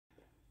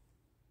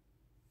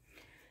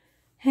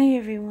Hey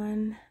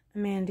everyone,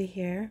 Amanda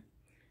here.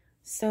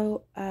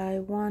 So,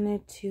 I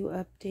wanted to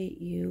update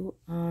you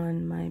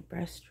on my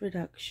breast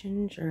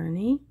reduction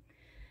journey.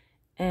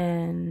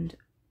 And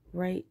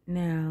right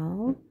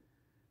now,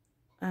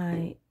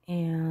 I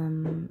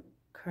am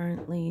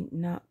currently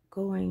not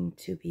going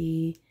to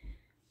be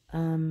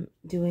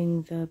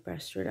doing the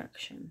breast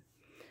reduction.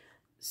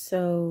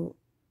 So,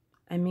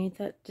 I made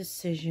that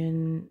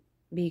decision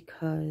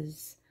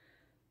because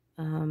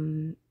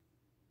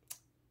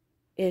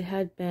it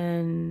had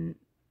been,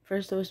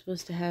 first I was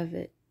supposed to have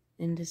it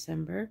in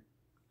December,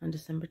 on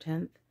December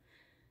 10th.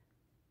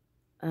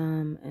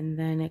 And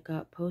then it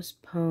got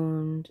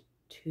postponed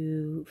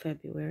to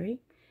February,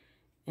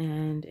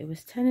 and it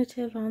was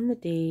tentative on the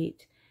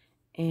date,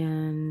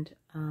 and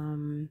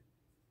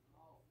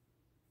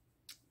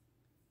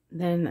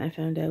then I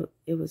found out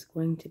it was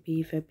going to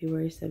be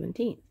February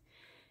 17th.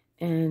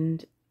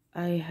 And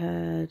I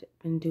had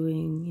been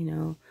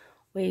doing,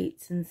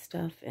 weights and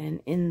stuff,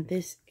 and in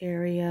this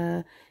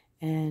area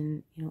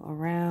and,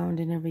 around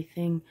and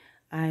everything,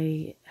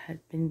 I had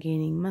been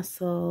gaining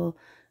muscle.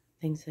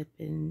 Things had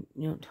been,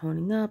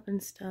 toning up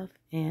and stuff.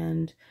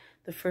 And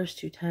the first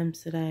two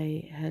times that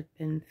I had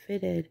been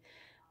fitted,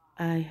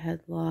 I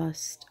had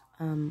lost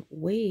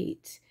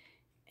weight,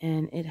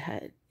 and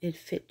it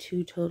fit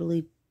two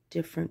totally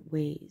different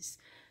ways.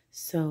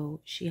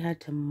 So she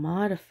had to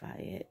modify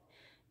it.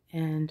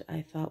 And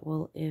I thought,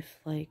 well,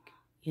 if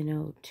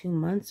 2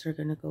 months are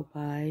gonna go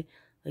by,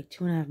 like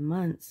 2.5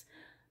 months,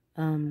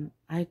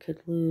 I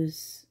could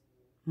lose,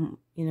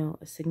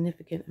 a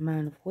significant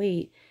amount of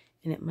weight,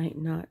 and it might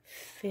not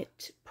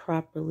fit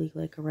properly,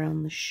 like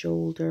around the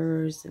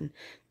shoulders and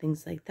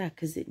things like that,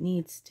 because it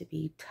needs to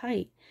be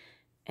tight.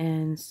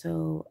 And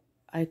so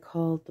I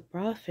called the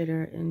bra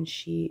fitter, and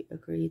she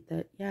agreed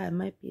that, yeah, it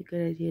might be a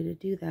good idea to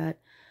do that,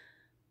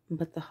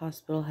 but the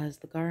hospital has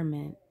the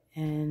garment.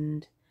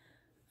 And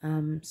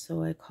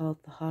so I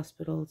called the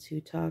hospital to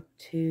talk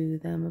to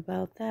them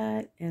about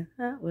that, and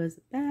that was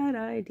a bad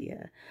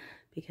idea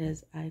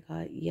because I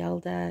got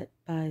yelled at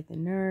by the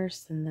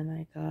nurse, and then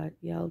I got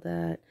yelled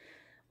at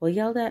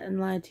and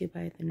lied to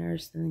by the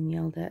nurse, and then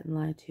yelled at and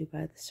lied to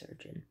by the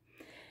surgeon.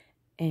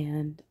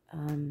 And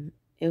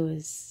it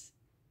was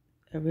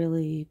a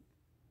really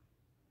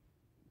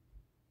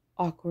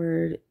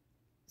awkward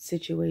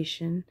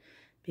situation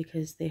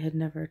because they had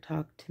never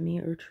talked to me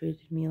or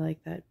treated me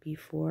like that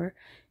before,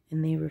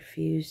 and they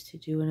refused to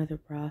do another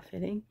bra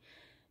fitting.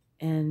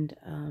 And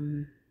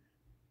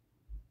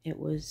it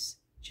was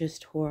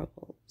just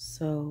horrible.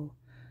 So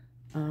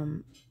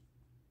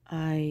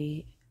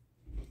I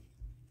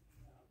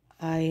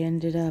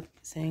ended up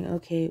saying,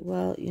 okay,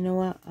 well, you know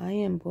what, I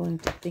am going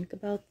to think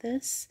about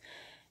this,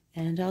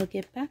 and I'll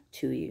get back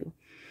to you.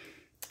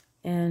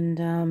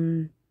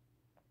 And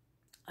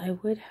I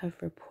would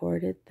have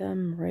reported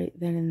them right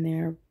then and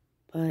there,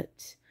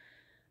 but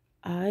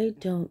I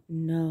don't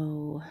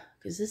know,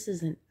 because this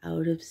is an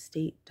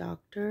out-of-state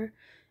doctor,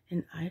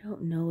 and I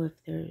don't know if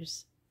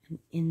there's an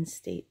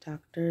in-state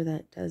doctor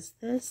that does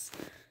this,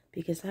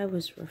 because I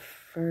was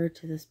referred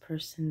to this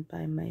person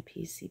by my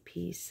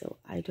PCP, so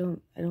I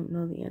don't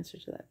know the answer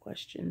to that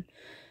question.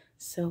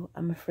 So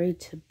I'm afraid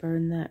to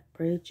burn that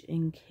bridge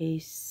in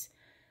case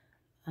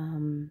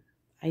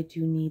I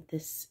do need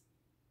this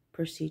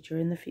procedure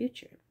in the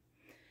future.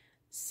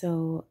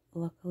 So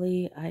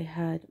luckily I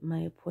had my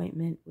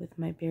appointment with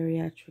my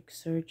bariatric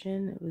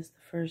surgeon. It was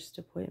the first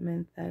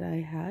appointment that I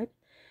had,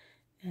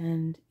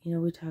 and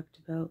we talked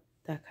about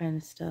that kind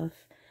of stuff,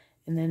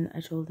 and then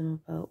I told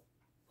him about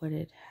what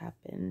had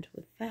happened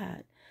with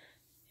that.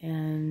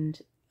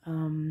 And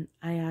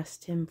I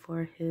asked him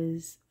for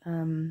his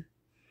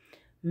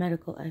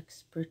medical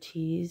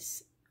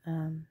expertise,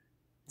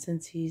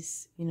 since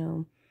he's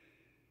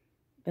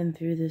been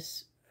through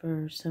this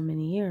for so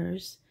many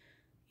years.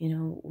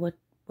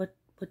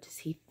 What does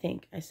he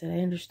think? I said, I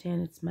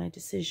understand it's my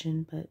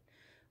decision, but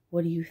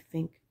what do you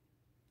think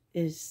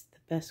is the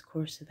best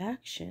course of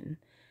action?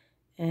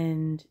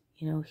 And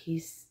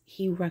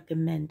he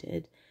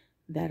recommended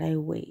that I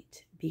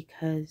wait,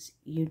 because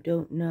you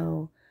don't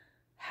know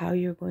how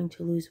you're going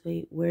to lose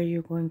weight, where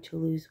you're going to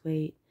lose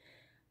weight.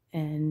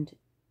 And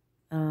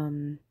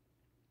one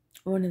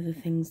of the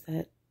things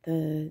that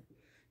the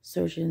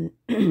surgeon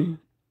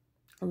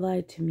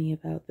lied to me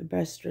about, the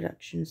breast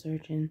reduction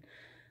surgeon,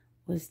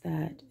 was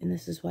that, and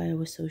this is why I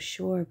was so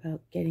sure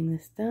about getting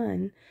this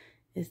done,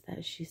 is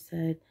that she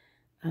said,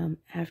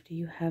 after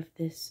you have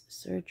this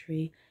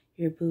surgery,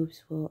 your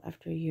boobs will,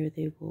 after a year,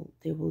 they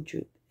will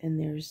droop, and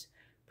there's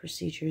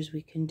procedures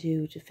we can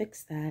do to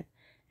fix that.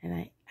 And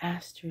I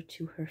asked her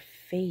to her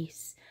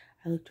face,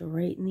 I looked her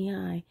right in the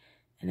eye,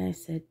 and I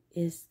said,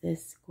 is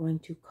this going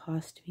to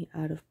cost me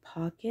out of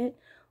pocket,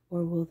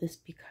 or will this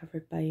be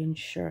covered by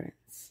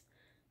insurance?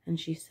 And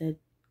she said,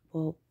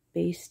 well,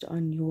 based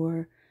on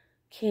your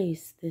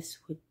case, this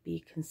would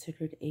be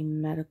considered a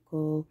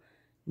medical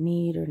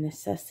need or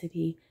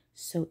necessity,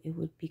 so it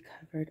would be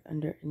covered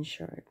under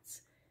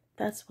insurance.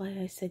 That's why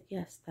I said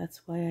yes.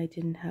 That's why I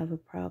didn't have a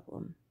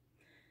problem.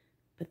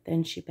 But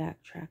then she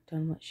backtracked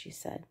on what she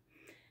said.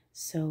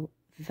 So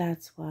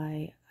that's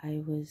why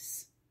I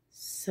was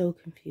so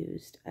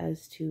confused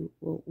as to,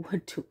 well,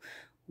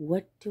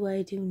 what do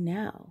I do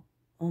now?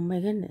 Oh my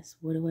goodness,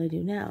 what do I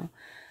do now?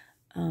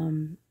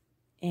 And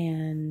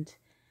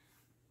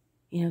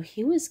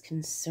he was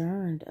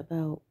concerned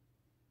about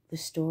the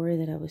story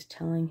that I was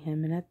telling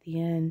him, and at the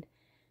end,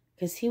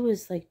 because he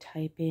was like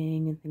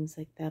typing and things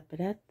like that, but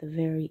at the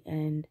very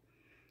end,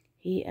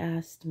 he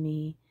asked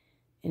me,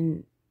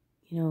 and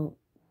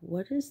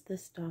what is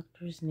this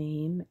doctor's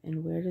name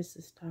and where does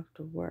this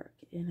doctor work?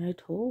 And I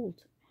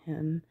told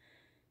him,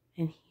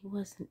 and he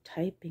wasn't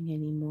typing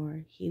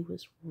anymore. He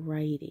was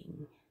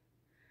writing.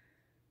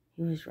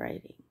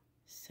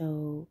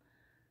 So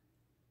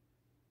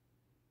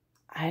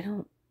I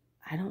don't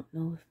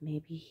know if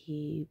maybe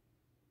he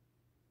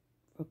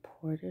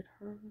reported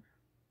her.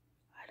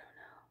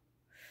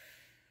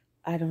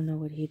 I don't know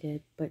what he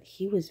did, but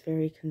he was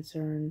very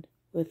concerned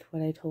with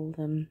what I told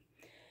him.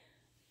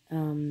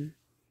 And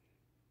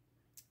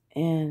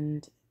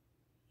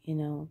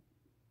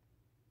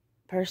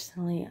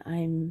personally,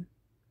 I'm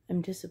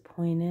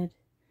disappointed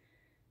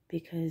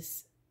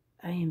because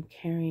I am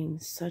carrying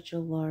such a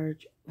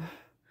large,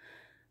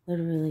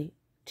 literally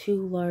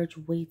 2 large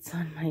weights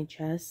on my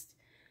chest,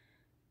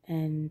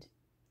 and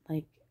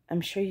like,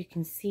 I'm sure you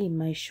can see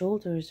my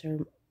shoulders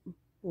are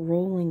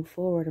rolling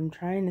forward. I'm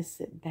trying to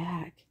sit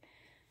back,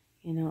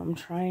 I'm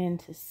trying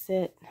to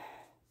sit,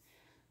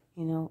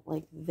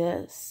 like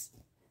this,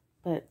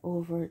 but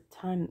over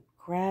time,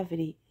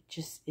 gravity,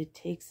 it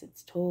takes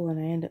its toll, and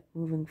I end up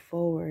moving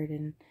forward,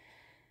 and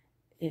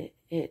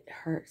it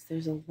hurts.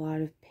 There's a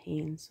lot of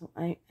pain. So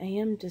I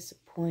am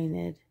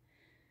disappointed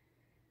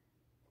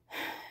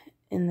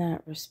in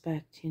that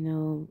respect.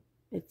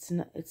 It's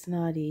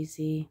not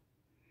easy.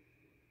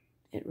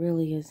 It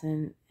really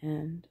isn't.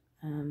 And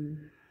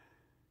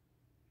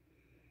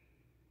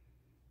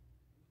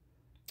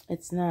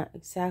it's not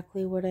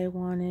exactly what I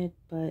wanted,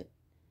 but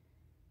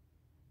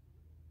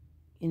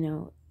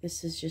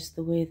this is just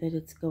the way that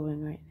it's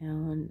going right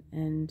now,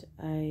 and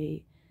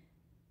I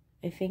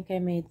think I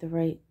made the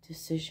right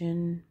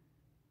decision.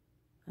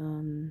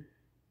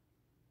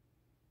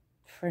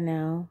 For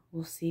now,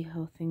 we'll see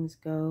how things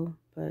go,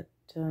 but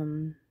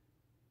I'm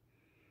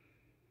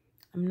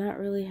not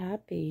really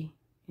happy.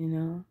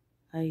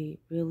 I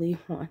really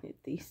wanted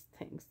these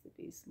things to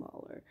be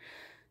smaller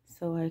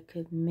so I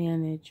could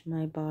manage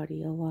my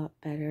body a lot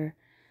better.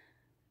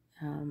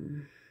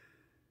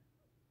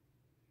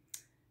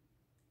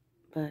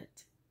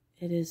 But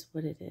it is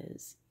what it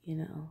is,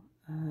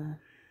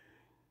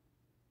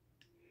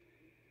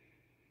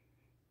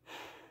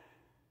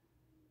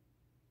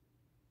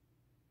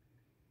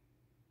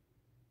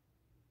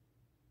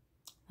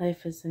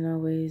 life doesn't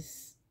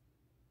always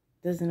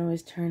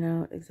turn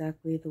out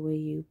exactly the way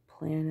you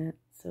plan it,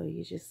 so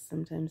you just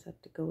sometimes have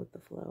to go with the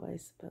flow, I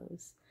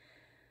suppose.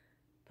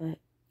 But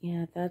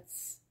yeah,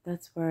 that's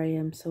where I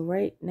am. So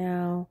right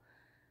now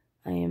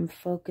I am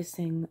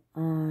focusing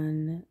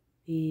on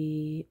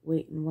the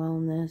weight and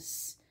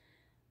wellness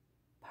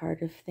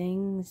part of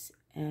things,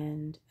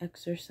 and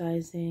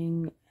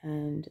exercising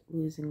and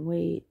losing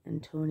weight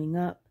and toning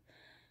up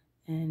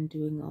and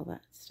doing all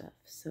that stuff.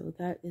 So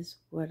that is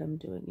what I'm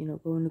doing,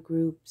 going to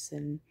groups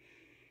and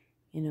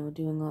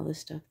doing all the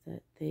stuff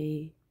that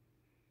they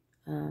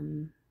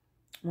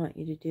want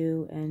you to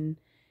do, and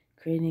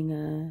creating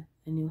a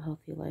new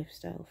healthy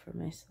lifestyle for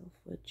myself,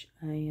 which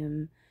I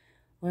am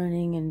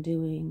learning and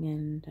doing.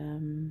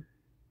 And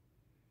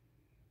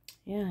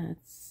yeah,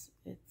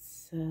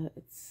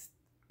 it's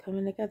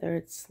coming together.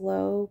 It's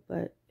slow,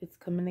 but it's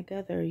coming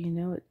together.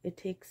 It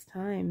takes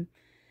time,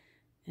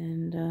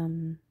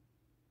 and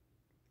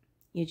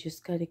you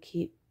just got to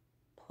keep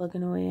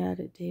plugging away at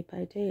it day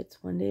by day.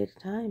 It's one day at a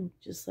time,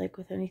 just like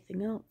with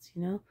anything else,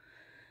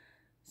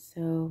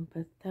 So,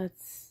 but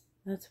that's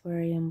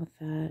where I am with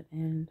that,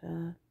 and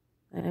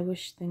I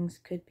wish things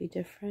could be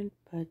different,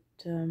 but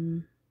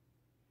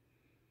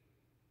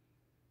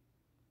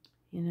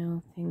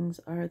things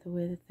are the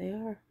way that they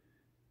are,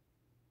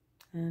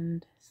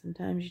 and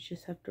sometimes you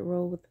just have to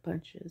roll with the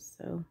punches.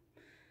 So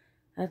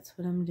that's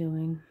what I'm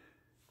doing.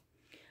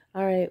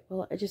 All right,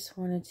 well, I just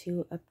wanted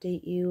to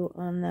update you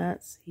on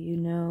that so you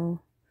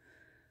know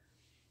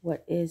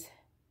what is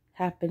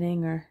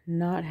happening or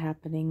not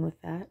happening with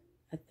that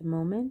at the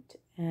moment.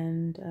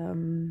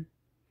 And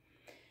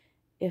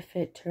if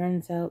it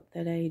turns out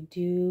that I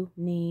do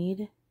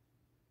need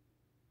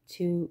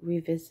to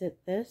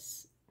revisit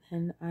this,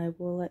 then I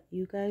will let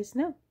you guys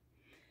know.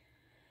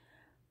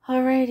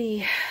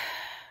 Alrighty.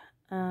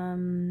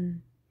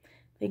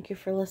 Thank you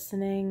for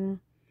listening.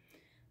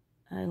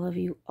 I love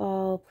you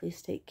all.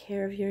 Please take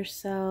care of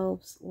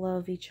yourselves.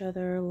 Love each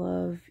other.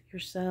 Love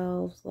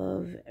yourselves.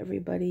 Love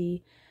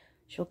everybody.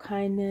 Show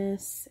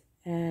kindness.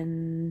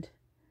 And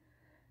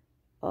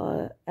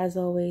as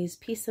always,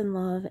 peace and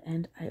love.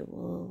 And I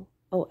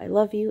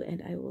love you.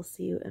 And I will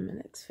see you in my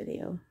next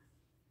video.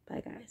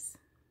 Bye, guys.